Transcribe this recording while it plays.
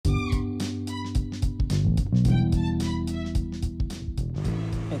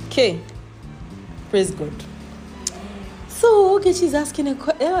Okay. Praise God. So, Ogechi is asking a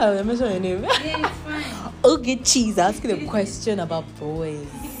question. Yeah, I mentioned your name. Yeah, it's fine. Ogechi is asking a question about boys.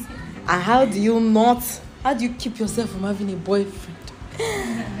 And how do you keep yourself from having a boyfriend?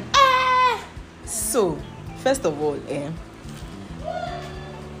 So, first of all, you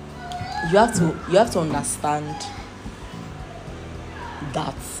have to understand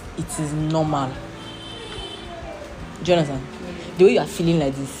that it is normal. Do you understand? The way you are feeling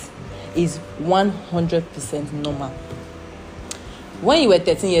like this is 100% normal. When you were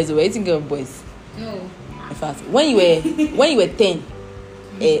 13 years old, were you thinking of boys? No. In fact, when you were 10,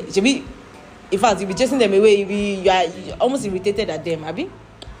 in fact, you'll be chasing them away. You are almost irritated at them, Abby.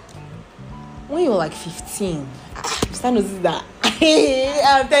 When you're like 15, you start noticing that.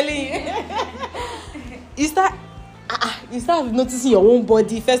 I'm telling you. You start noticing your own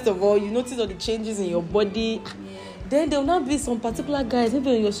body. First of all, you notice all the changes in your body. Yeah. Then there will not be some particular guys,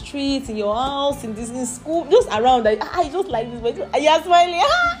 maybe on your street, in your house, in school, just around. Like, you just like this, but you're smiling.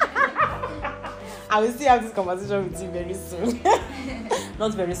 I will still have this conversation with you very soon.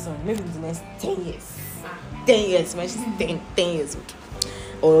 Not very soon. Maybe in the next 10 years. 10 years. When she's 10 years old.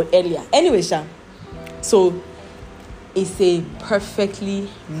 Or earlier. Anyway, Sha. So, it's a perfectly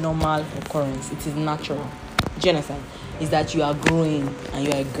normal occurrence. It is natural. Do you understand? It's that you are growing and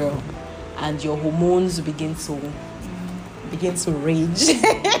you are a girl. And your hormones begin to rage.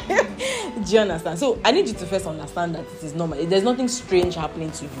 Do you understand? So I need you to first understand that it is normal. There's nothing strange happening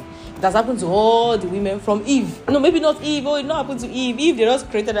to you. It has happened to all the women from Eve. No, maybe not Eve. Oh, it not happened to Eve. Eve, they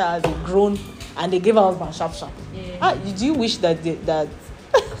just created her as a grown and they gave her husband sharp. Yeah. Do you wish that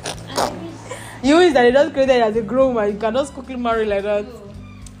you wish that they just created her as a grown man? You can just quickly marry like that.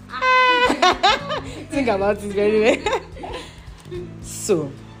 Think about it very well. So,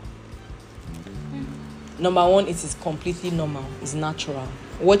 number one, it is completely normal. It's natural.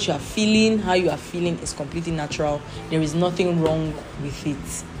 What you are feeling, how you are feeling is completely natural. There is nothing wrong with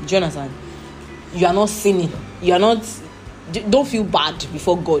it. Do you understand? You are not sinning. You are not. Don't feel bad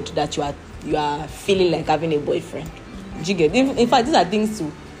before God that you are feeling like having a boyfriend. Do you get? In fact, these are things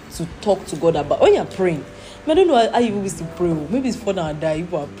to talk to God about when you are praying. I don't know how you used to pray. Maybe it's for now and die. You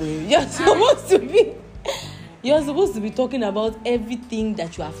are praying. You're supposed to be talking about everything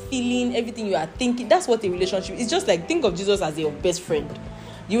that you are feeling, everything you are thinking. That's what a relationship is. It's just like, think of Jesus as your best friend.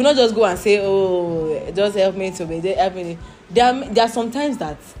 You will not just go and say, oh, just help me to be there. There are sometimes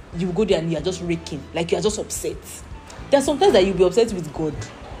that you go there and you are just raking, like you are just upset. There are sometimes that you'll be upset with God.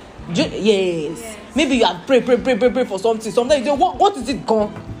 Yes. Maybe you are pray for something. Sometimes you say, what is it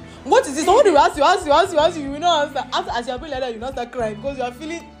gone? What is it? Somebody will ask you, you will not answer. As you are praying like that, you will not start crying because you are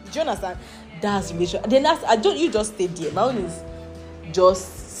feeling. Do you understand? That's relation. Then you just stay there. My own is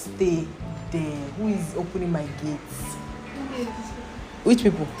just stay there. Who is opening my gates? Which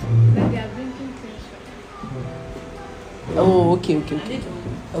people? That they are drinking pressure. Oh, okay. I think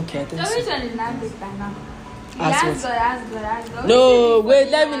So which one is not big by now? Ask God. No,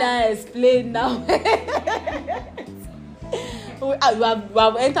 wait, let me now explain now. We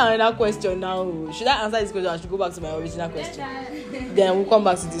have entered another question now. Should I answer this question? I should go back to my original question. Then we'll come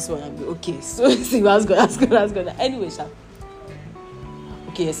back to this one and be okay. So see, ask God. Anyway, Sha.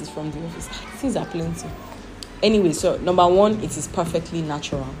 Okay, yes, it's from the office. Things are plenty. Anyway, so number one, it is perfectly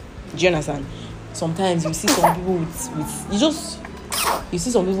natural. Do you understand? Sometimes you see some people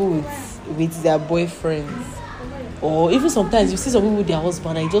with their boyfriends, or even sometimes you see some people with their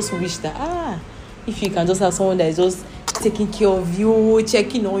husband, and you just wish that if you can just have someone that is just taking care of you,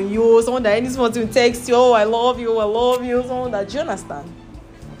 checking on you, someone that any small thing text you, oh, I love you, someone that, do you understand?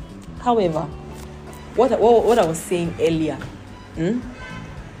 However, what I was saying earlier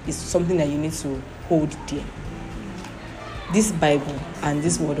is something that you need to hold dear. This Bible and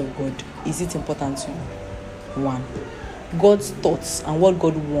this word of God, is it important to you? 1. God's thoughts and what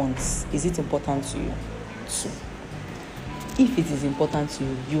God wants, is it important to you? 2. If it is important to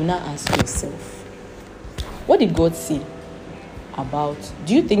you, you now ask yourself, what did God say about?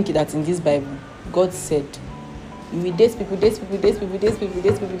 Do you think that in this Bible, God said, you will date people,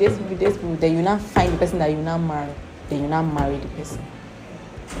 then you now find the person that you now marry, then you now marry the person?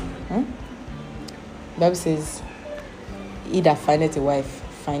 The Bible says, he that findeth a wife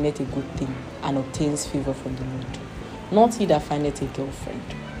findeth a good thing and obtains favor from the Lord. Not he that findeth a girlfriend.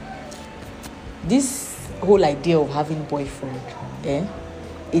 This whole idea of having boyfriend,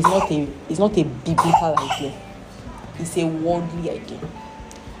 is not a biblical idea. It's a worldly idea.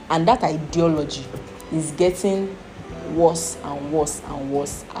 And that ideology is getting worse and worse and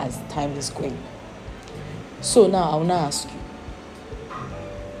worse as time is going. So now I will now ask you,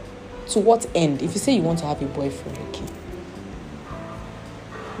 to what end? If you say you want to have a boyfriend, okay,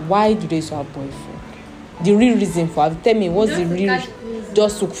 why do they so have boyfriend? The real reason for it. Tell me, what's the real?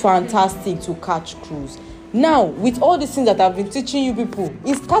 Just to fantastic to catch cruise. Now, with all these things that I've been teaching you people,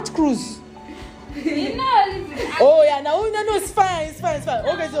 it's catch cruise. You know, Oh yeah, no, it's fine.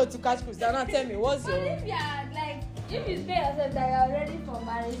 Okay, so to catch cruise. Now tell me, what's your? if you are like, if you say yourself that you are ready for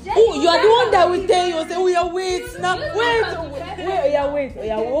marriage, Oh, you are the one that will tell you. Say, oh yeah, wait now, wait. Oh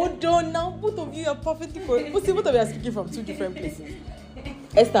yeah, hold on now. Both of you are perfectly correct. See, both of you are speaking from two different places.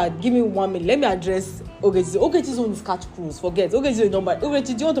 Esther, give me 1 minute. Let me address Ogechi. Ogechi's own is catch cruise. Forget. Ogechi's number.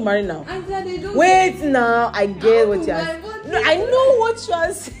 Ogechi, do you want to marry now? Wait now. I get what you are. No, I know what you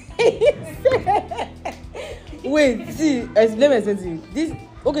are saying. Wait, see. Let me explain to you. This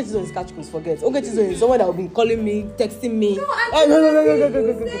Ogechi's own is catch cruise. Forget. Ogechi's own is someone that will be calling me, texting me. No.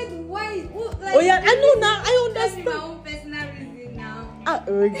 Why? Oh yeah, I know now. I understand. My own personal reason now.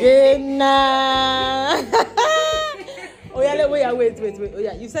 Again now. Oh yeah, wait. Oh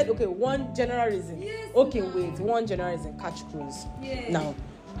yeah, you said okay, one general reason. Yes, okay, wait, one general reason, catch cruise. Yes. Now,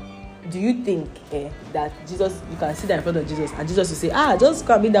 do you think that Jesus, you can sit there in front of Jesus and Jesus will say, just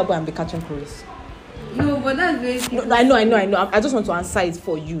come be that boy and be catching cruise? No, but that's very. No, I know. I just want to answer it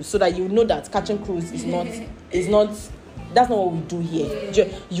for you so that you know that catching cruise is not, that's not what we do here. Yeah.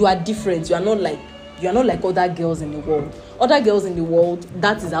 You are different. You are not like other girls in the world. Other girls in the world,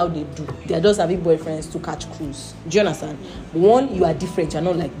 that is how they do. They are just having boyfriends to catch cruise. Do you understand? One, you are different. You are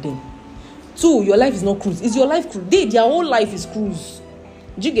not like them. Two, your life is not cruise. Is your life cruise? Their whole life is cruise.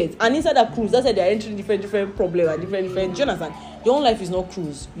 Do you get? And inside that cruise, that's why they are entering different problems and different. Do you understand? Your own life is not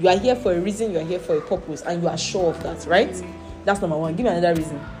cruise. You are here for a reason. You are here for a purpose, and you are sure of that, right? That's number one. Give me another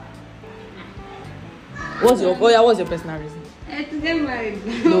reason. What's your personal reason? To get married.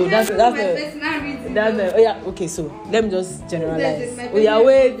 No, that's my personal reason. Okay, so let me just generalize. My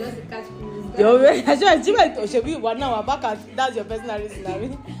Wait. just to catch cruise. But now we're back at that's your personal reason, I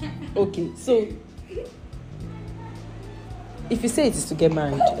mean. Okay, so if you say it is to get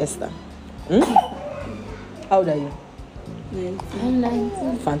married, Esther, how old are you? I'm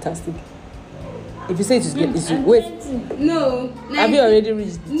 19. Fantastic. If you say it is to wait, No. have you already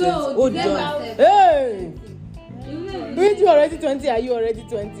reached the 20? No. Oh, John. Hey! Wait, you already 20? Are you already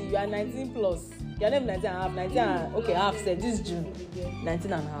 20? You are 19 plus. You are not 19 and a half. 19 and okay, half said this June.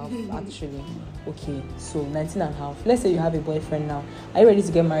 19 and a half, actually. Okay, so 19 and a half. Let's say you have a boyfriend now. Are you ready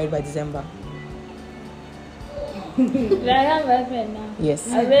to get married by December? I have a boyfriend now. Yes.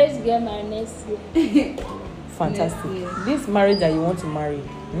 I'm ready to get married next year. Fantastic. Next year. This marriage that you want to marry,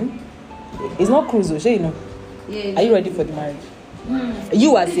 it's not cruise, you know. Yeah. Are you ready for the marriage?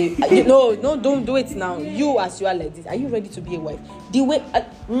 You as a no, don't do it now. You as you are like this, are you ready to be a wife? The way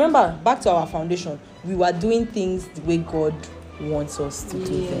remember back to our foundation, we were doing things the way God wants us to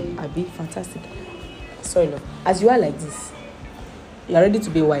do them. I'd be fantastic. Sorry, love. As you are like this, you are ready to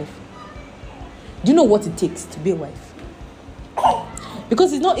be a wife. Do you know what it takes to be a wife?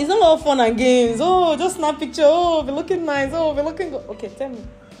 Because it's not all fun and games. Oh, just snap picture. Oh, be looking nice. Oh, be looking good. Okay, tell me,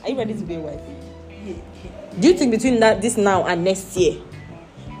 are you ready to be a wife? Do you think between this now and next year,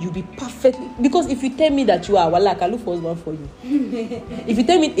 you'll be perfectly? Because if you tell me that you are, well, I can look for husband for you. If you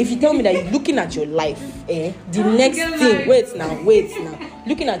tell me that you're looking at your life, the next thing. Wait now.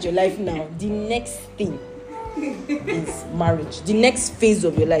 Looking at your life now, the next thing is marriage. The next phase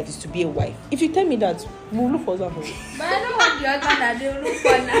of your life is to be a wife. If you tell me that, we'll look for husband for you. But I don't want the husband that they will look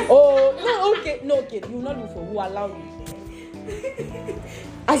for now. Oh, no, okay. You will not look for who allow you.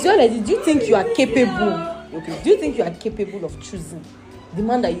 As well as, do you think you are capable? Okay. Do you think you are capable of choosing the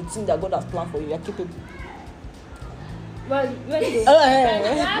man that you think that God has planned for you? You are capable. But when you have say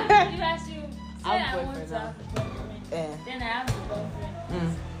I want to have a boyfriend, then I have a boyfriend.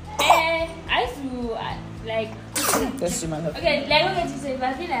 I used to like. That's my love. Okay, like what you say, if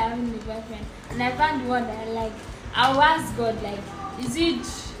I feel like having a boyfriend and I found the one that I like, I'll ask God like, is it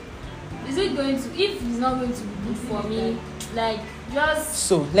going to? If it's not going to be good for me, like. Just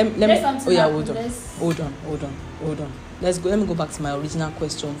so let me hold on. Let me go back to my original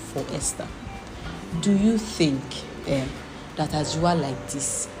question for Esther. Do you think that as you are like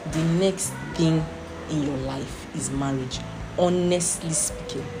this, the next thing in your life is marriage? Honestly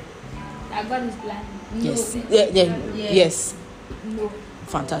speaking. That God is planning. Yes. No. Yes. No.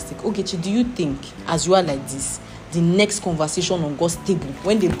 Fantastic. Okay, do you think as you are like this, the next conversation on God's table,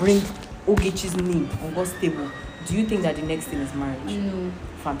 when they bring Ogechi's name on God's table, do you think that the next thing is marriage? No.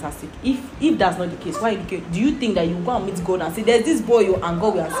 Fantastic. If that's not the case, why do you think that you go and meet God and say there's this boy and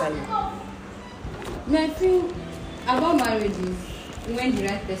God will answer you? My thing about marriage is when the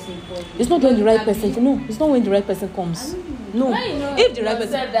right person comes. It's not when the right person. No, it's not when the right person comes. No. If the right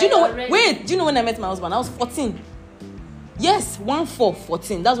person. Do you know when I met my husband? I was 14. Yes,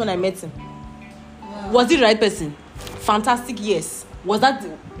 14. That's when I met him. Wow. Was he the right person? Fantastic, yes. Was that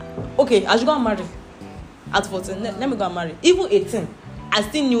okay? I should go and marry at 14. Let me go and marry. Even 18, I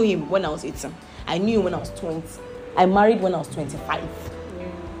still knew him when I was 18. I knew him when I was 20. I married when I was 25.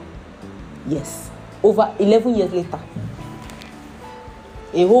 Yes, over 11 years later.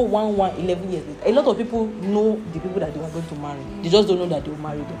 A whole 11 years later. A lot of people know the people that they were going to marry. They just don't know that they will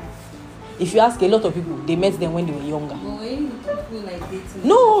marry them. If you ask a lot of people, they met them when they were younger. But when people like dating?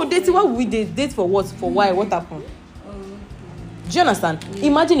 No, dating. Why would we date? Date for what? For why? What happened? Oh, okay. Do you understand? Yeah.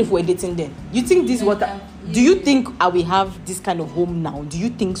 Imagine if we're dating then. You think this what? Do you think I will have this kind of home now? Do you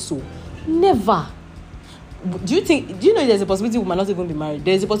think so? Never. Do you know there's a possibility we might not even be married?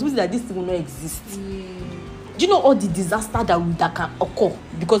 There's a possibility that this thing will not exist. Yeah. Do you know all the disaster that can occur?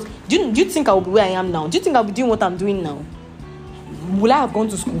 Because do you think I will be where I am now? Do you think I'll be doing what I'm doing now? Will I have gone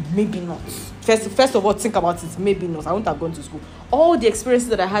to school? Maybe not. First of all, think about it. Maybe not. I won't have gone to school. All the experiences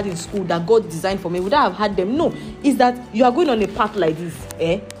that I had in school that God designed for me, would I have had them? No. It's that you are going on a path like this.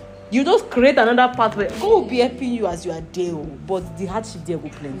 You just create another pathway. God will be helping you as you are there. But the hardship there will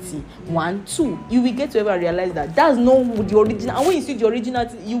plenty. 1, 2. You will get to ever realize that that's not the original. And when you see the original,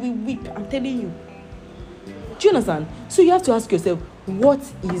 you will weep. I'm telling you. Do you understand? So you have to ask yourself, what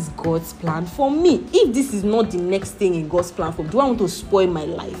is God's plan for me? If this is not the next thing in God's plan for me, do I want to spoil my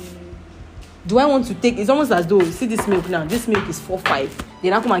life? Do I want to take, it's almost as though, see this milk now, this milk is 4-5.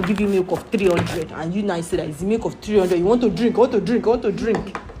 Then I come and give you milk of 300, and you now say that it's the milk of 300. You want to drink, I want to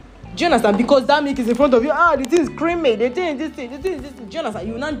drink. Do you understand? Because that milk is in front of you. The thing is creamy, the thing is this. Do you understand?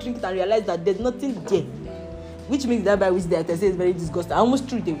 You will not drink it and realize that there's nothing there. Which means that by which they say is very disgusting. I almost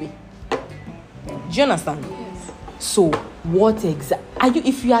threw it away. Do you understand? Yes. So, what exactly?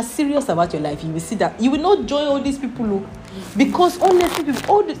 If you are serious about your life, you will see that you will not join all these people, because honestly,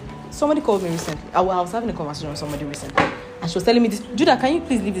 somebody called me recently. I was having a conversation with somebody recently, and she was telling me this. Judah, can you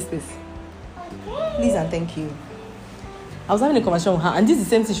please leave this place? Please and thank you. I was having a conversation with her, and this is the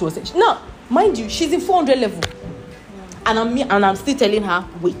same thing she was saying. Now, mind you, she's in 400 level, and I'm still telling her,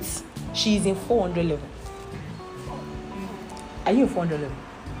 wait, she's in 400 level. Are you in 400 level?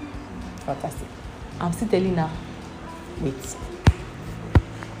 Fantastic. I'm still telling her, wait,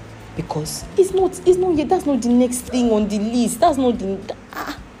 because it's not yet. That's not the next thing on the list. That's not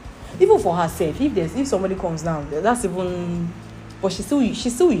even for herself. If somebody comes down, that's even. But she's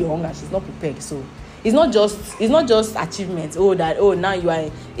still young and she's not prepared. So it's not just achievements. Now you are.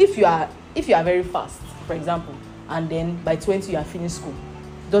 If you are very fast, for example, and then by 20 you are finished school,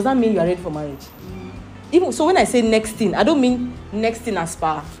 does that mean you are ready for marriage? Even so, when I say next thing, I don't mean next thing as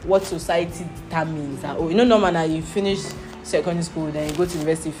per what society determines. Normal you finish secondary school, then you go to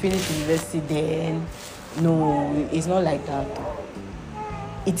university, finish university, then no, it's not like that.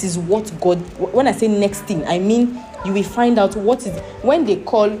 It is what God. When I say next thing, I mean you will find out what is when they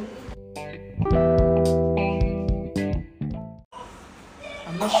call.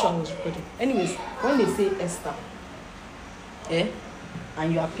 I'm not sure I was recording. Anyways, when they say Esther,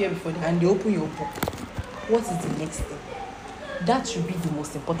 and you appear before them and they open your book. What is the next thing? That should be the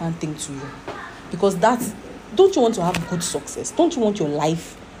most important thing to you. Because don't you want to have good success? Don't you want your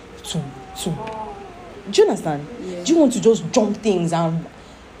life to do you understand? Yeah. Do you want to just jump things and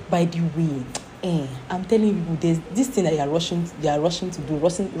by the way, I'm telling you, there's this thing that they are rushing to do,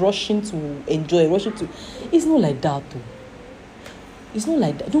 rushing to enjoy, it's not like that though. It's not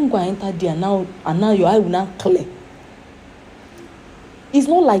like that. Don't go and enter there and now your eye will not clear. It's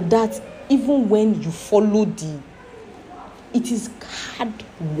not like that. Even when you follow it is hard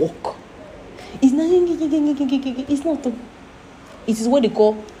work. It's not. It is what they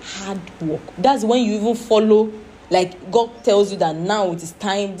call hard work. That's when you even follow, like God tells you that now it is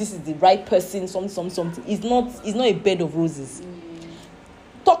time. This is the right person. Something. It's not a bed of roses.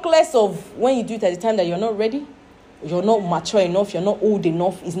 Talk less of when you do it at the time that you're not ready, you're not mature enough, you're not old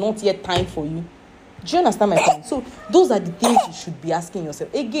enough. It's not yet time for you. Do you understand my point? So those are the things you should be asking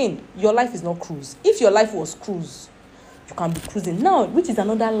yourself. Again, your life is not cruise. If your life was cruise, you can be cruising now, which is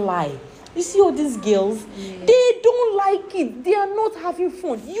another lie. You see all these girls, they don't like it. They are not having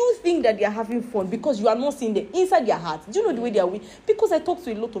fun. You think that they are having fun because you are not seeing them inside their heart. Do you know the way they are weak? Because I talk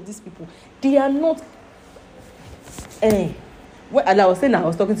to a lot of these people. They are not. And I was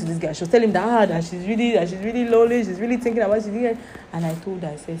talking to this guy. She was telling him that she's really lonely. She's really thinking about it. And I told her,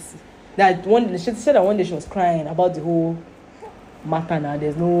 I said, see. She said that one day she was crying about the whole matter now.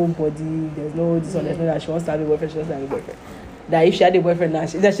 There's nobody, there's no this one, there's no that. She wants to have a boyfriend, That if she had a boyfriend now,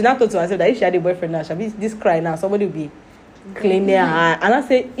 she now told to herself that if she had a boyfriend now, she'll be this cry now, somebody will be claiming her. And I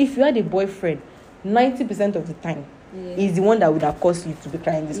say, if you had a boyfriend, 90% of the time, is the one that would have caused you to be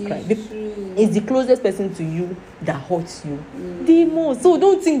crying this cry. It's the closest person to you that hurts you the most. So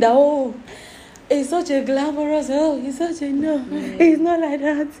don't think that, oh, it's such a glamorous, oh, it's such a no. It's not like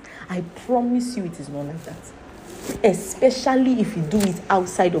that. I promise you it is not like that. Especially if you do it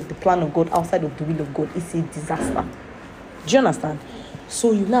outside of the plan of God, outside of the will of God, it's a disaster. Do you understand?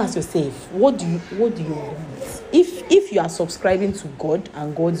 So you now ask yourself, what do you want? If you are subscribing to God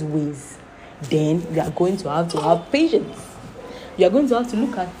and God's ways, then you are going to have patience. You are going to have to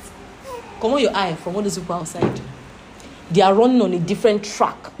look at, come on your eye from all those people outside. They are running on a different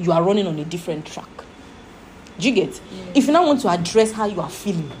track. You are running on a different track. Do you get? If you now want to address how you are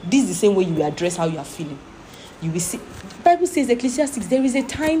feeling, this is the same way you will address how you are feeling. You will see. The Bible says, Ecclesiastes, there is a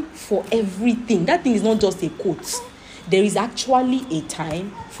time for everything. That thing is not just a quote. There is actually a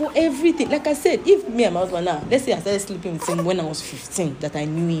time for everything. Like I said, if me and my husband now, let's say I started sleeping with him when I was 15, that I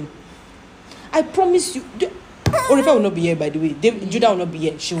knew him, I promise you, Orifa will not be here, by the way. Judah will not be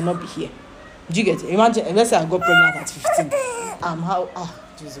here. She will not be here. Do you get it? Imagine, let's say I got pregnant at 15.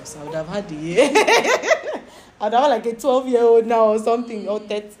 Jesus, I would have had I would have like a 12-year-old now or something, or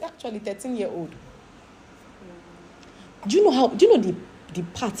 13-year-old. Do you know the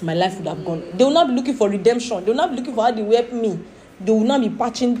path my life would have gone? They will not be looking for redemption. They will not be looking for how they will help me. They will not be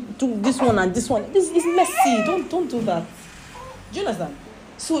patching to this one and this one. This is messy. Don't do that. Do you understand?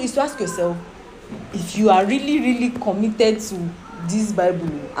 So it's to ask yourself, if you are really, really committed to this Bible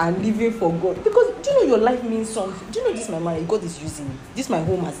and living for God, because do you know your life means something? Do you know this my marriage? God is using it. This my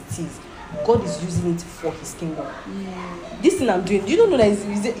home as it is. God is using it for His kingdom. This thing I'm doing, do you don't know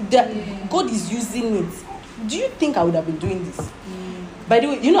that God is using it? Do you think I would have been doing this? By the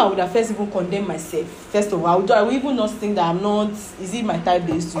way, you know I would have first even condemned myself. First of all, I would even not think that I'm not. Is it my type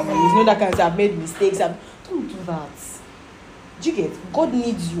days to me? You know that kind of thing. I've made mistakes. Don't do that. Do you get? God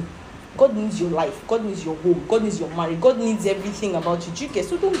needs you. God needs your life. God needs your home. God needs your marriage. God needs everything about you. Do you get?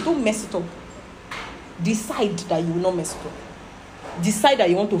 So don't mess it up. Decide that you will not mess it up. Decide that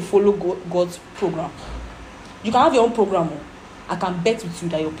you want to follow God's program. You can have your own program. I can bet with you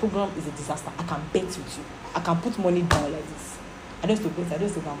that your program is a disaster. I can bet with you. I can put money down like this. I don't have to bet. I don't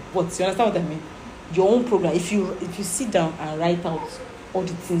have to gamble. But you understand what I mean? Your own program. If you sit down and write out all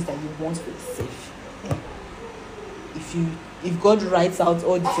the things that you want for yourself, if God writes out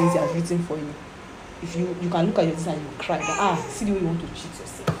all the things He has written for you, if you can look at your things and you cry that see the way you want to cheat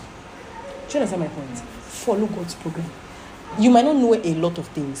yourself. Do you understand my point? Follow God's program. You might not know a lot of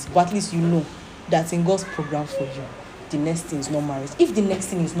things, but at least you know that in God's program for you, the next thing is not marriage. If the next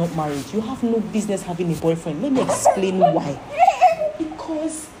thing is not marriage, you have no business having a boyfriend. Let me explain why.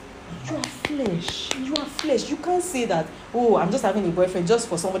 Because you are flesh. You are flesh. You can't say that, oh, I'm just having a boyfriend just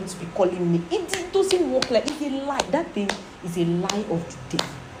for somebody to be calling me. It doesn't work like it's a lie. That thing is a lie of the day.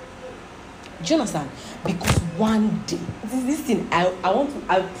 Do you understand? Because one day, this thing,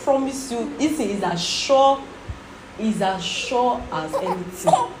 I promise you, this thing is as sure as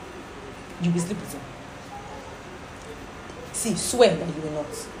anything. You will sleep with him. See, swear that you will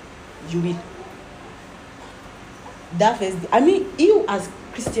not. You will. That first day, I mean, you as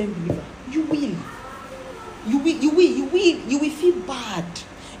Christian believer, you will feel bad.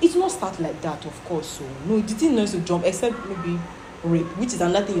 It's not start like that, of course. So no, the thing knows to jump, except maybe rape, which is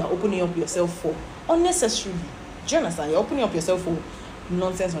another thing you're opening up yourself for unnecessarily. Do you understand? You're opening up yourself for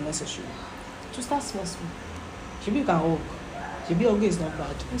nonsense unnecessarily. To start small. Maybe you can hug. Maybe hugging is not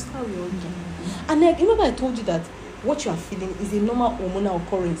bad. You start with hugging. And like, remember I told you that what you are feeling is a normal hormonal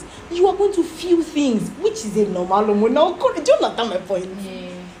occurrence. You are going to feel things, which is a normal hormonal occurrence. Do you understand my point? Yeah.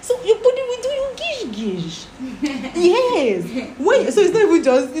 So your body will do you gish. Yes. So it's not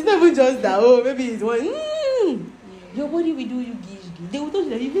even just that. Oh, maybe it's one. Yeah. Your body will do you gish. They will tell you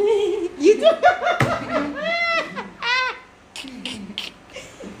that you do.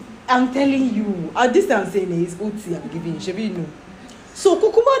 I'm telling you. This I'm saying is OT. I'm giving you. Shebi, you know. So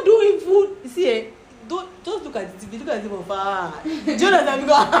Kukuma doing food. See. Don't just look at the TV. Look at it from far. Do you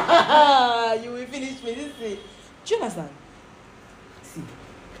understand? You will finish me. This thing. Do you understand? See,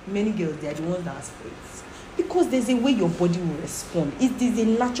 many girls, they are the ones that are afraid. Because there's a way your body will respond. It is a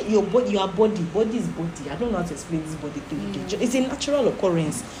natural. Body is body. I don't know how to explain this body thing. It's a natural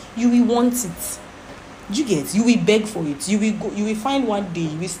occurrence. You will want it. Do you get? You will beg for it. You will go. You will find one day.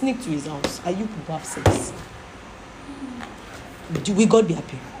 You will sneak to his house. Are you people have sex? Will God be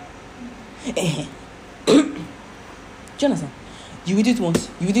happy? Do you understand? You will do it once,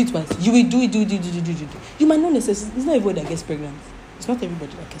 you will do it twice, you will do it. You might not necessarily, it's not everybody that gets pregnant. It's not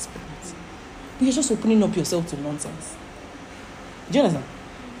everybody that gets pregnant. You're just opening up yourself to nonsense. Do you understand?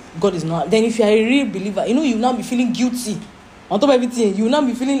 God is not. Then if you are a real believer, you will now be feeling guilty On top of everything, you will not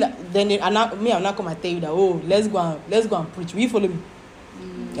be feeling like then I'm not come and tell you that, oh, let's go and preach. Will you follow me?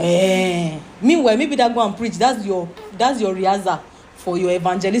 Meanwhile, maybe that go and preach, that's your rehearsal for your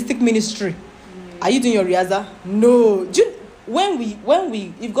evangelistic ministry. Are you doing your rehearsal? No. When we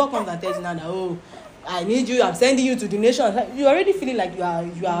if God comes and tells you now that, oh, I need you, I'm sending you to the nations, you're already feeling like you are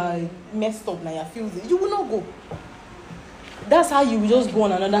messed up, like you feel it. You will not go. That's how you will just go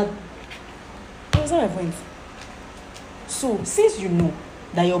on another. That's not my point. So since you know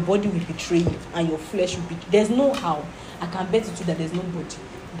that your body will betray you and your flesh will betray, there's no how. I can bet you that there's nobody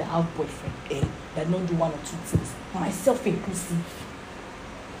that have boyfriend that don't do one or two things, myself inclusive.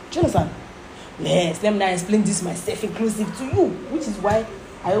 Do you understand? Yes, let me now explain this myself inclusive to you, which is why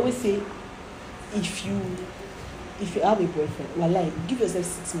I always say, if you have a boyfriend, well, give yourself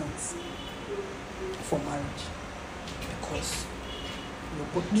 6 months for marriage, because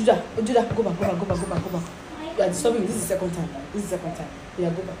do that, go back. You are disturbing me. This is the second time. Yeah,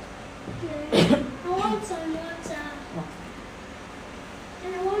 go back. Okay. I want some water. No.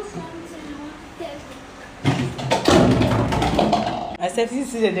 And I want something. I want to Myself, you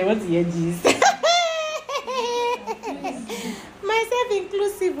see that they want to hear this. Myself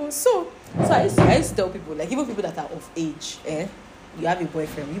inclusive. So I used to tell people, like even people that are of age, you have a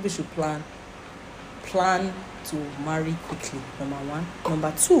boyfriend, people should plan to marry quickly, number one.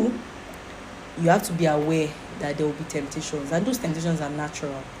 Number two, you have to be aware that there will be temptations, and those temptations are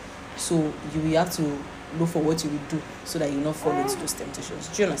natural. So you will have to look for what you will do so that you will not fall into those temptations.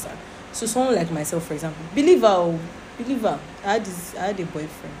 Do you understand? So someone like myself, for example, believer, I had a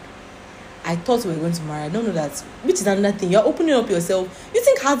boyfriend. I thought we were going to marry. I don't know that, which is another thing. You're opening up yourself. You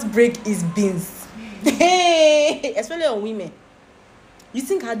think heartbreak is beans? Hey, especially on women. You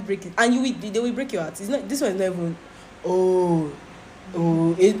think heartbreak is, and they will break your heart. It's not. This one is not even.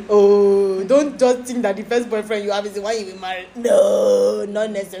 Don't just think that the first boyfriend you have is the one you will marry. No, not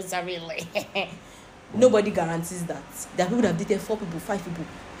necessarily. Nobody guarantees that. There are people that have dated 4 people, 5 people.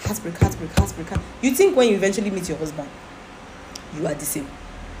 Heartbreak. You think when you eventually meet your husband, you are the same.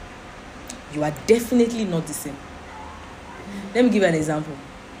 You are definitely not the same. Let me give you an example.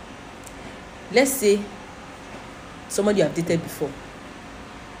 Let's say somebody you have dated before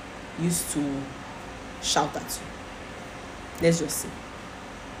used to shout at you. Let's just say.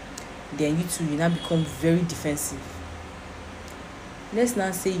 Then you now become very defensive. Let's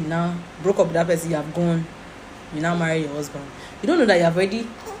now say you now broke up with that person, you have gone, you now marry your husband. You don't know that you have already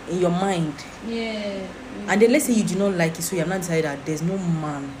in your mind. Yeah. And then let's say you do not like it, so you have not decided that there's no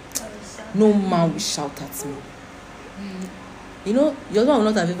man will shout at me. You know, your husband will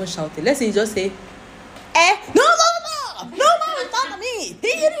not have even shouted. Let's say you just say, no man will shout at me.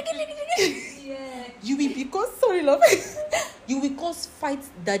 Yeah. You will you will cause fights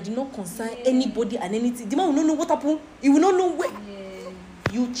that do not concern anybody and anything. The man will not know what happened. He will not know where. Yeah.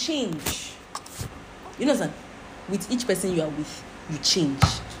 You change. You know, son? With each person you are with, you change.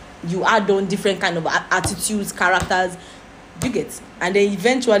 You add on different kind of attitudes, characters. You get, and then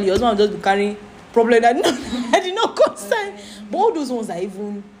eventually your husband will just be carrying problem that did not concern. But all those ones are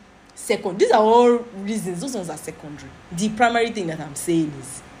even second. These are all reasons. Those ones are secondary. The primary thing that I'm saying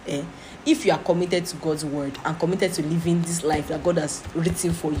is, if you are committed to God's word and committed to living this life that God has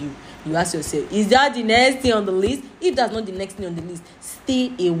written for you, you ask yourself, is that the next thing on the list? If that's not the next thing on the list,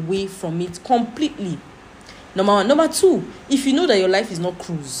 stay away from it completely. Number one. Number two, if you know that your life is not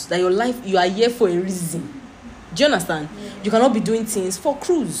cruise, that your life, you are here for a reason. Do you understand? Yeah. You cannot be doing things for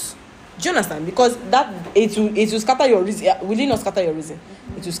cruise. Do you understand? Because that it will scatter your reason. Will it not scatter your reason?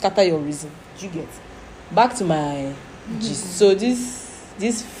 It will scatter your reason. Do you get? Back to my gist. So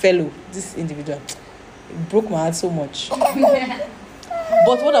this fellow, this individual, broke my heart so much.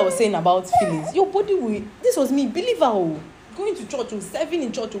 But what I was saying about feelings, your body will. This was me, believer, going to church, serving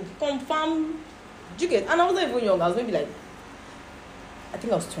in church, confirm. Do you get? And I was not even young. I was maybe like, I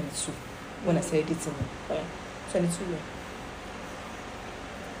think I was 22 when I started dating him. 22 years.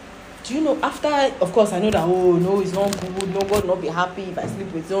 Do you know, after, of course, I know that, no, it's not good, no, God will not be happy if I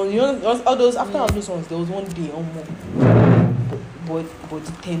sleep with someone. You know, all those, after all those ones, there was one day or more. But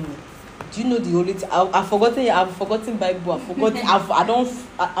tell me, do you know the only thing? I've forgotten Bible,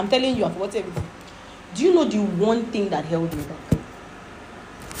 I'm telling you, I've forgotten everything. Do you know the one thing that held me back?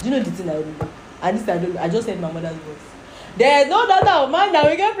 Do you know the thing that held me back? At least I just heard my mother's voice. There's no daughter of mine that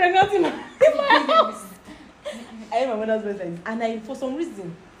will get pregnant in my house. I heard my mother's voice like this. And for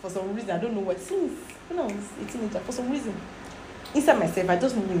some reason, I don't know what, since when I was a teenager, for some reason, inside myself, I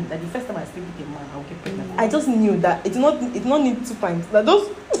just knew that the first time I sleep with a man, I'll get pregnant. I just knew that it's not need 2 times, that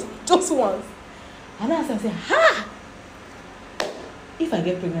just once. And I said, if I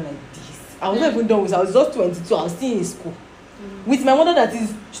get pregnant like this, I was not even done with it. I was just 22, I was still in school. with my mother that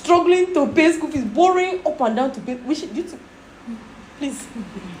is struggling to pay school fees, borrowing up and down to pay. Please.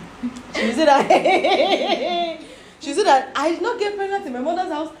 She said that. She said that I did not get pregnant in my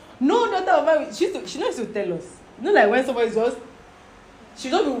mother's house. No daughter of mine. She used to tell us. You know, like when somebody just, she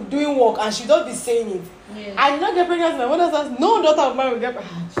don't be doing work and she don't be saying it. Yeah. I did not get pregnant in my mother's house. No daughter of mine will get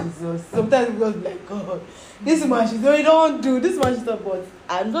pregnant. Jesus. Sometimes it was like, God, this man she don't do. This man she thought, but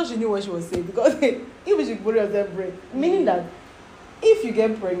I'm sure she knew what she was saying, because if she put herself break, meaning that if you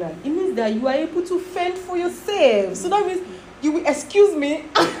get pregnant, it means that you are able to fend for yourself. So that means you will excuse me.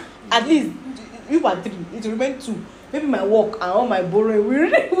 At least you are 3. It will remain 2. Maybe my work and all my borrowing. We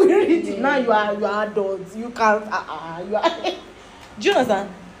read it. Now you are adults. You can't. You are. Do you understand?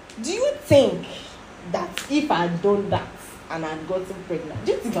 Do you think that if I had done that and I had gotten pregnant,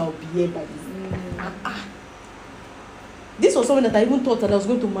 do you think I would be here by this? This was something that I even thought that I was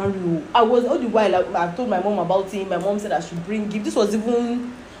going to marry. I was all the while I told my mom about him. My mom said I should bring gift. This was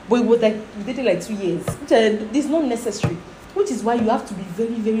even, but it was like we dated like 2 years. This is not necessary. Which is why you have to be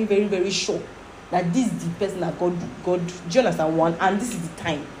very, very, very, very sure that this is the person that God, do you understand, one, and this is the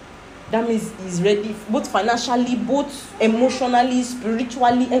time. That means he's ready, both financially, both emotionally,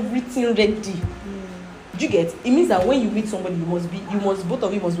 spiritually, everything ready. Do you get? It means that when you meet somebody, both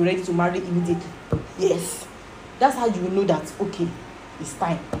of you must be ready to marry immediately. Yes. That's how you will know that, okay, it's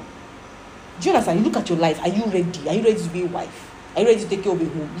time. Do you understand? You look at your life. Are you ready? Are you ready to be a wife? Are you ready to take care of a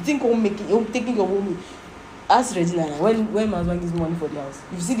home? You think taking your home? Ask Regina, when my husband gives me money for the house,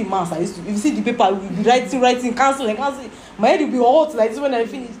 if you see the mass if you see the paper, we'll be writing, cancel. My head will be hot like this when I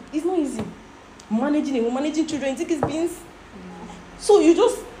finish. It's not easy. Managing children, take his beans. So you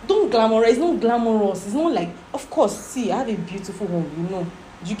just don't glamorize. It's not glamorous. It's not like, of course, see, I have a beautiful home, you know.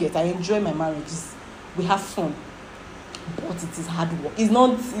 Do you get? I enjoy my marriages. We have fun. But it is hard work. It's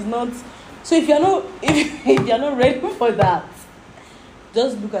not. So if you're not ready for that,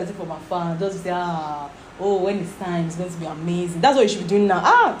 just look at it from afar. Just say, when it's time, it's going to be amazing. That's what you should be doing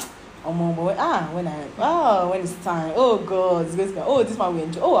now. When it's time. Oh God, it's going to be. This man will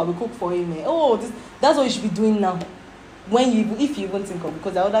enjoy. I will cook for him. That's what you should be doing now. If you even think of,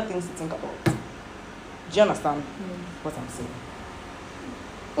 because there are other things to think about. Do you understand what I'm saying?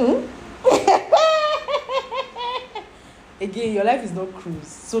 Again, your life is not cruise,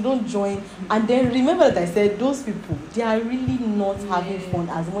 so don't join. And then remember that I said those people, they are really not having fun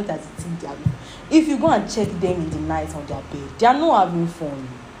as much as you think they are. If you go and check them in the night on their bed, they are not having fun.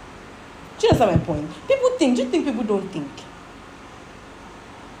 Do you understand my point? People think. Do you think people don't think?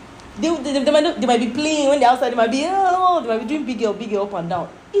 They might be playing when they're outside. They might be doing big girl up and down.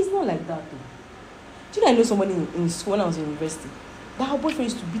 It's not like that though. Do you know I know somebody in school when I was in university? That her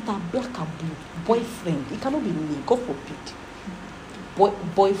boyfriend used to beat her black and blue. Boyfriend. It cannot be me. God forbid.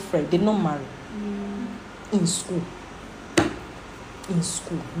 Boyfriend. They're not married. In school.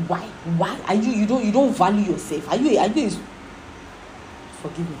 Why? Are you don't value yourself? Are you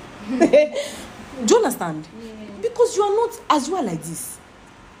forgive me. Do you understand? Yeah. Because you are not, as you are like this.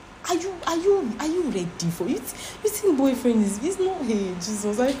 Are you ready for it? You think boyfriend is not, hey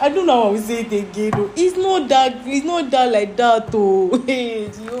Jesus, I don't know how I will say it again. Oh. It's not that like that. Oh, hey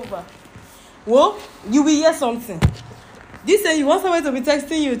Jehovah. Well, you will hear something. This say you want somebody to be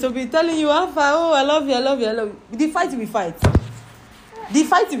texting you, to be telling you, I love you. The fight will be fight. You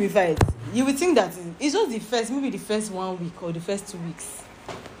will think that it's just maybe the first 1 week or the first 2 weeks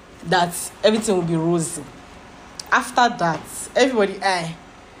that everything will be rosy. After that, everybody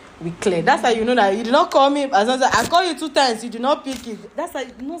we clear. That's how you know that you did not call me. As long as I call you 2 times, you do not pick it. That's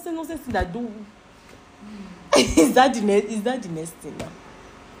like nonsense thing that do. Is that the next thing now?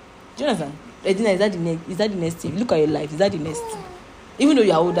 Do you understand? Edina, is that the next thing? Look at your life. Is that the next thing? Even though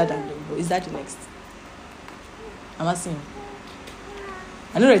you are older than them, but is that the next? I'm asking you.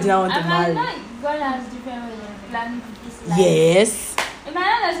 I know Regina want to marry. God has different ways of planning people's life. Yes. It might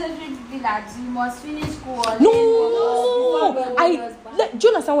not necessarily be that you must finish school. No. Do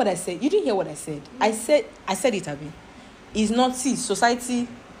you understand what I said? You didn't hear what I said. I said it, Abi. It's not, society.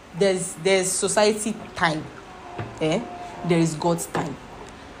 There's society time. There is God's time.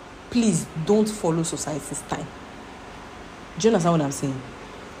 Please don't follow society's time. Do you understand what I'm saying?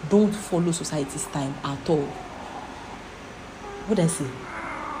 Don't follow society's time at all. What did I say?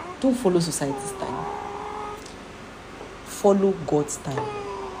 Don't follow society's time. Follow God's time.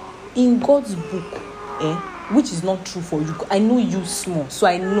 In God's book, which is not true for you. I know you small, so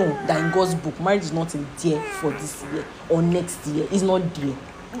I know that in God's book, marriage is not in there for this year or next year. It's not there.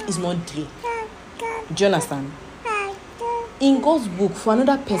 Do you understand? In God's book, for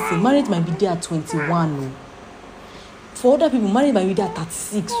another person, marriage might be there at 21. For other people, marriage might be there at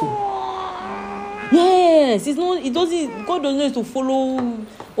 36. Yes, it's not. It doesn't. God doesn't need to follow.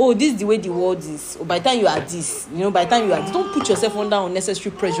 Oh, this is the way the world is. Or by the time you are this, by the time you are this, don't put yourself under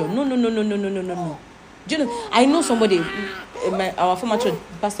unnecessary pressure. No. Do you know? I know somebody, our former church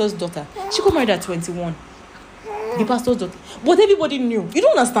pastor's daughter. She got married at 21. The pastor's daughter, but everybody knew. You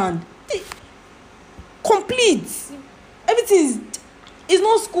don't understand. Complete. Everything is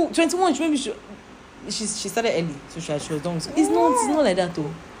not school. 21. Maybe she started early, so she was done. So it's not like that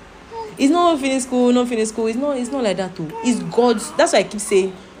though. It's not finish school, not finish school. It's not like that too. It's God's. That's why I keep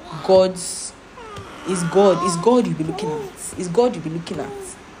saying God's. It's God. It's God you'll be looking at. It's God you'll be looking at.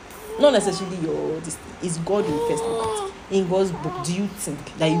 Not necessarily your this thing. It's God you first look at. In God's book, do you think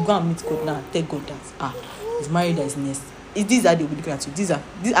that you go and meet God now and tell God that he's married, that is next? These are they will be looking at you. These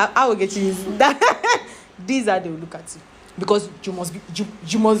I will get you that. These are they will look at you. Because you must be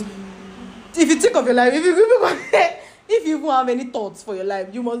you must, if you think of your life, if you even have any thoughts for your life,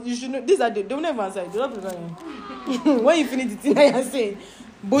 you should know. These are they will never answer you. When you finish the thing that you're saying,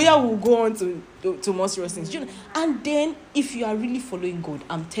 Boya will go on to more serious things. And then if you are really following God,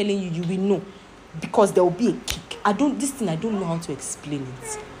 I'm telling you, you will know. Because there will be a kick. I don't know how to explain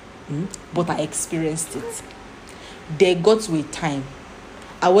it. But I experienced it. There got to a time.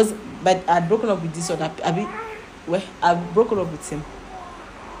 I'd broken up with this other. I've broken up with him.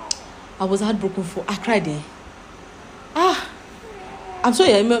 I was heartbroken I cried there. I'm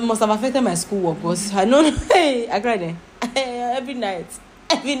sorry, it must have affected my schoolwork because I know. I cried there. Every night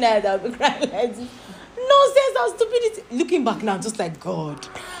I'll be crying like this. Nonsense and stupidity. Looking back now, just like God.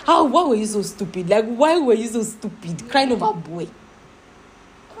 Why were you so stupid? Like, why were you so stupid? Crying over a boy.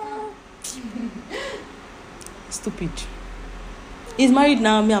 Stupid. He's married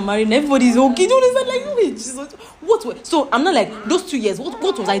now, me, I'm married. Everybody's okay. Don't understand, like, wait, what? So I'm not like those 2 years. What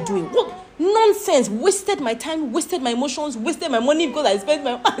was I doing? What nonsense? Wasted my time, wasted my emotions, wasted my money because I spent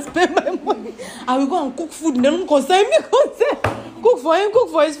my money. I will go and cook food. They don't concern me. Cook for him,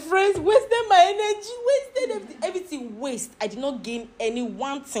 cook for his friends. Wasted my energy. Wasted everything. Waste. I did not gain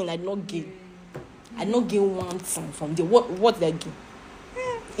one thing. I did not gain one thing from there. What did I gain?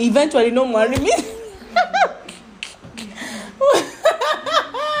 Eventually, no marry me.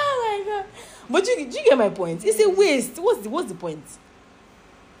 Oh my God. But do you get my point? It's a waste. What's the point?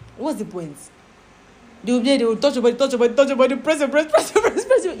 What's the point? They will touch your body, press your.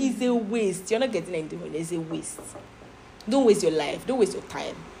 It's a waste. You're not getting anything from it. It's a waste. Don't waste your life. Don't waste your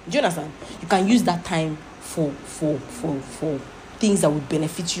time. Do you understand? You can use that time for things that will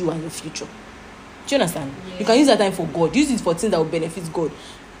benefit you and your future. Do you understand? Yeah. You can use that time for God. Use it for things that will benefit God.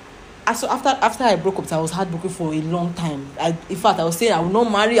 So after I broke up, I was heartbroken for a long time. In fact, I was saying I will not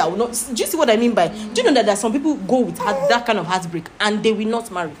marry. I will not. Do you see what I mean by? Do you know that there are some people go with that kind of heartbreak and they will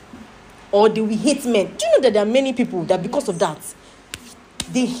not marry, or they will hate men? Do you know that there are many people that because of that,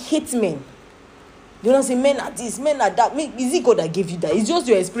 they hate men? You don't say men are this, men are that. Is it God that gave you that? It's just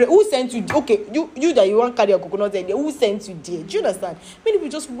your experience. Who sent you? Okay, you that you want to carry a coconut there. Who sent you there? Do you understand? Many people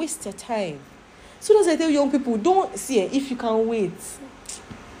just waste their time. So as I tell young people, don't see if you can wait.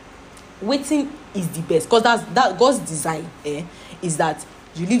 Waiting is the best, because that God's design is that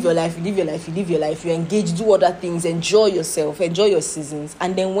you live your life, you engage, do other things, enjoy yourself, enjoy your seasons,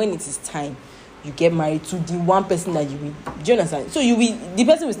 and then when it is time, you get married to the one person that you will. Do you understand? So the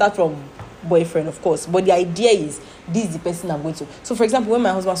person will start from boyfriend, of course, but the idea is this is the person I'm going to. So for example, when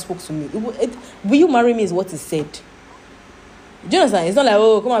my husband spoke to me, will you marry me is what he said. Do you understand? It's not like,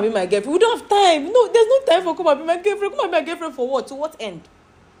 oh, come and be my girlfriend. We don't have time. No, there's no time for come and be my girlfriend. Come and be my girlfriend for what? To what end?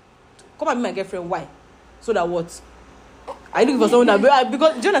 Come and be my girlfriend. Why? So that what? I look for someone that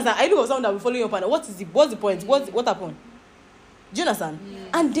because do you understand? I look for someone that will follow your partner. What's the point? What happened? Do you understand?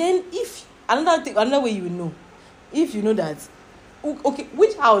 Yeah. And then if another way you will know, if you know that, okay,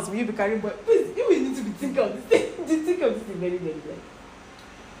 which house will you be carrying? But please, you will need to be thinking of this thing. Think of this thing very, very well.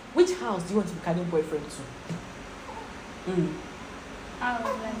 Which house do you want to be carrying boyfriend to?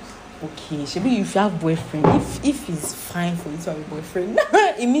 Okay, Shebi, if you have boyfriend, if he's fine for you to have a boyfriend,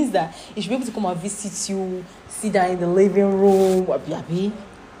 it means that he should be able to come and visit you, sit down in the living room, Abi.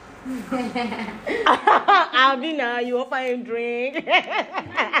 Abi, now you offer him drink.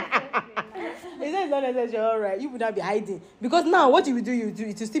 It's not necessary, all right. You would not be hiding, because now what you will do,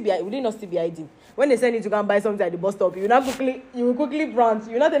 it will still be. Will you not still be hiding? When they send you to go and buy something at the bus stop, you will quickly branch.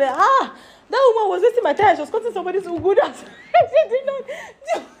 You will not tell them, that woman was wasting my time. She was cutting somebody so good at. She did not.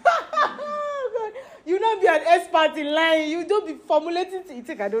 Oh God. You will not be an expert in lying. You don't be formulating things.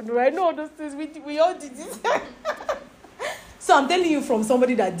 I don't know. I know all those things. We all did it. So I'm telling you from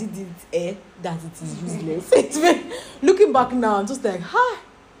somebody that did it, that it is useless. Looking back now, I'm just like,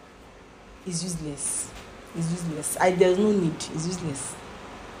 it's useless. It's useless. There's no need. It's useless.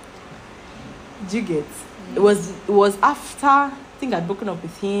 Do you get? It was after, I think I'd broken up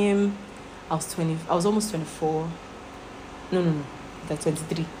with him. I was almost 24. No. Like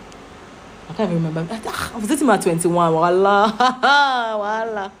 23. I can't even remember. I was dating at 21.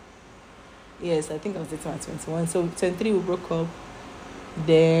 Voila. Yes, I think I was dating at 21. So 23 we broke up.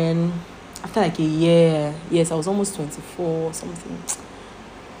 Then after like a year, yes, I was almost 24 or something.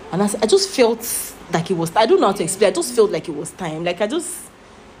 And I just felt like it was, I don't know how to explain. I just felt like it was time. Like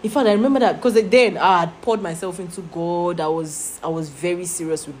in fact, I remember that because then I had poured myself into God. I was very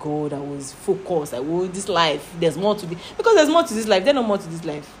serious with God. I was focused. This life, there's more to this. Because there's more to this life. There's no more to this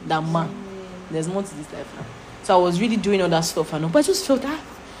life than man. There's more to this life now. So I was really doing all that stuff. But I just felt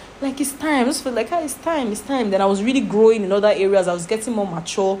like it's time. I just felt like it's time. Then I was really growing in other areas. I was getting more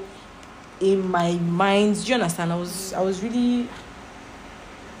mature in my mind. Do you understand?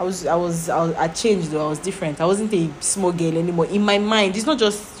 I changed though. I was different. I wasn't a small girl anymore. In my mind, it's not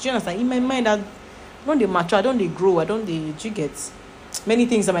just, do you understand? In my mind, I don't they mature, I don't they grow, do you get? Many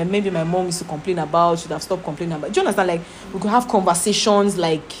things that maybe my mom used to complain about, should have stopped complaining about. Do you understand? Like, we could have conversations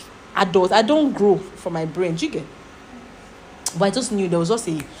like adults. I don't grow from my brain. Do you get? But I just knew there was just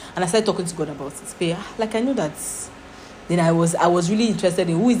and I started talking to God about it. But like, I knew that. Then I was really interested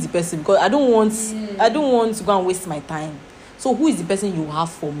in who is the person, because I don't want to go and waste my time. So who is the person you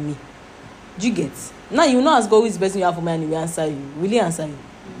have for me? Do you get? Now you know as God who is the person you have for me, and he will answer you. Will he answer you?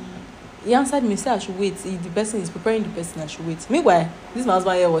 He answered me, say I should wait. The person is preparing the person, I should wait. Meanwhile, this my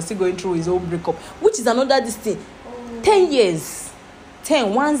husband here was still going through his own breakup, which is another this thing. 10 years.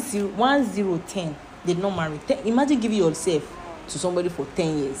 10. They did not marry. Imagine giving yourself to somebody for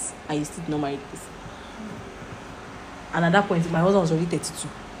 10 years and you still did not marry the person. And at that point, my husband was already 32.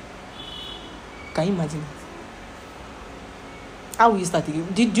 Can you imagine it? How will you start again?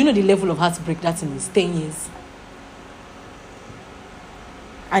 Do you know the level of heartbreak that in is 10 years?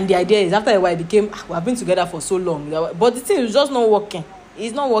 And the idea is, after a while, we have been together for so long. But the thing is just not working.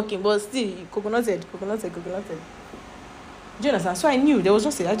 It's not working, but still, coconut head. Do you understand? So I knew, there was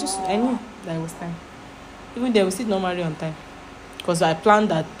just I knew that it was time. Even then, we still not marry on time. Because I planned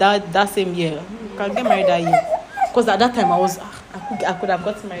that same year. I can get married that year. Because at that time, I could have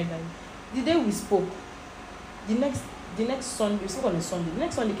gotten married that year. The day we spoke, the next Sunday, we spoke on a Sunday. The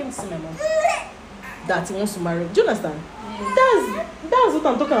next Sunday, he came to see my mom. That he wants to marry. Do you understand? That's what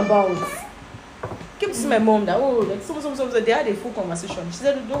I'm talking about. Came to see my mom that so they had a full conversation. She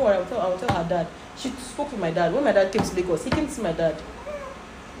said, don't worry, I'll tell her dad. She spoke with my dad. When my dad came to Lagos, he came to see my dad.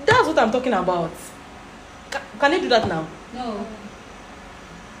 That's what I'm talking about. Can they do that now? No.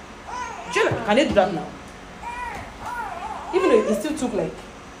 Can they do that now? Even though it still took like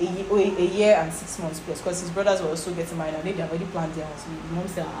a year and 6 months plus, because his brothers were also getting married and they had already planned their house. So his mom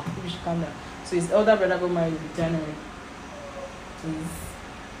said, we should come down. So his elder brother got married in January. He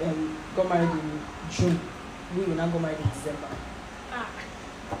got married in June. We will not go married in December.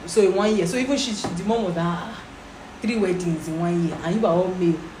 So in 1 year. So even the mom was 3 weddings in 1 year, and you were all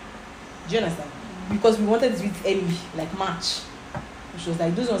male. Do you understand? Because we wanted to do it early, like March. Which was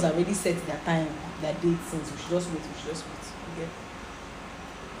like, those ones are already set their time, their date since. We should just wait. Okay?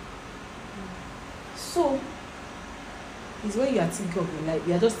 So it's when you are thinking of your life,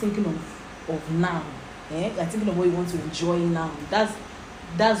 you are just thinking of now. You are thinking of what you want to enjoy now.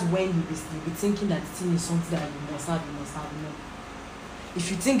 That's when you'll be thinking that the thing is something that you must have. No. If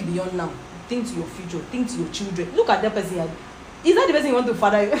you think beyond now, think to your future, think to your children. Look at that person. Is that the person you want to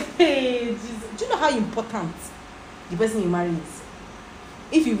father? Hey, Jesus. Do you know how important the person you marry is?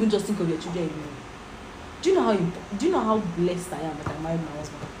 If you even just think of your children, do you know how blessed I am that I married my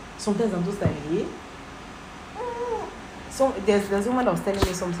husband? Sometimes I'm just like, hey. So there's a woman that was telling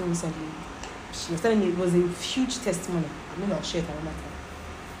me something recently. She was telling me it was a huge testimony. I'll share it another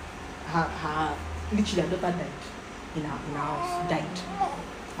time. Her literally her daughter died in her house. Died.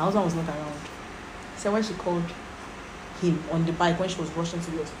 Her husband was not around. So when she called him on the bike when she was rushing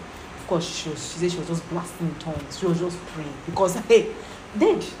to the hospital, of course she said she was just blasting in tongues. She was just praying because dead.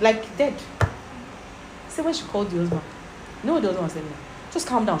 So when she called the husband, you know what the husband was saying? Just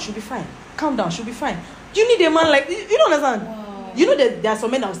calm down, she'll be fine. Do you need a man like you don't understand? Wow. You know that there are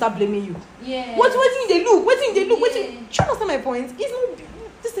some men that will start blaming you. Yeah. What did they look? Yeah. Do you understand my point? It's not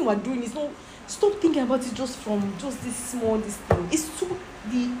this thing we're doing is not. Stop thinking about it just from just this thing. It's too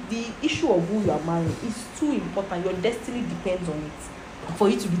the issue of who you are marrying is too important. Your destiny depends on it. For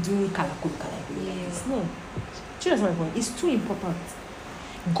you to be doing kalakulu. Yes. No. Do you understand my point? It's too important.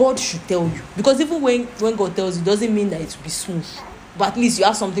 God should tell you. Because even when God tells you, it doesn't mean that it will be smooth. But at least you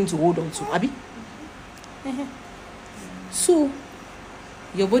have something to hold on to. Abi? So,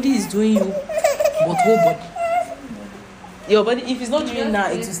 your body is doing you, but whole body. Your body, if it's not doing you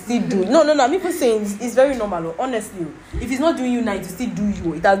now, it will still do. No. I'm even saying it's very normal. Honestly, if it's not doing you now, it will still do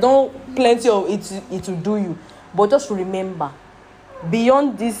you. It has done plenty of it. It will do you. But just remember,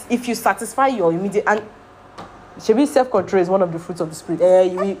 beyond this, if you satisfy your immediate and should be self-control is one of the fruits of the spirit.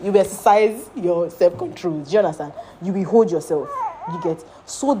 You exercise your self-control. Do you understand? You will hold yourself. You get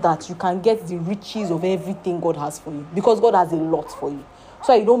so that you can get the riches of everything God has for you, because God has a lot for you.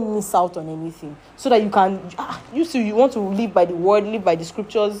 So that you don't miss out on anything. So that you can, you want to live by the word, live by the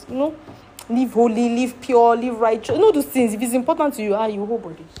scriptures, live holy, live pure, live righteous. Those things. If it's important to you, you hold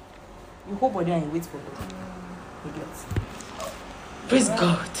body. You hold body and you wait for God. You get. Praise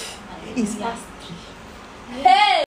God. It's past 3. Hey!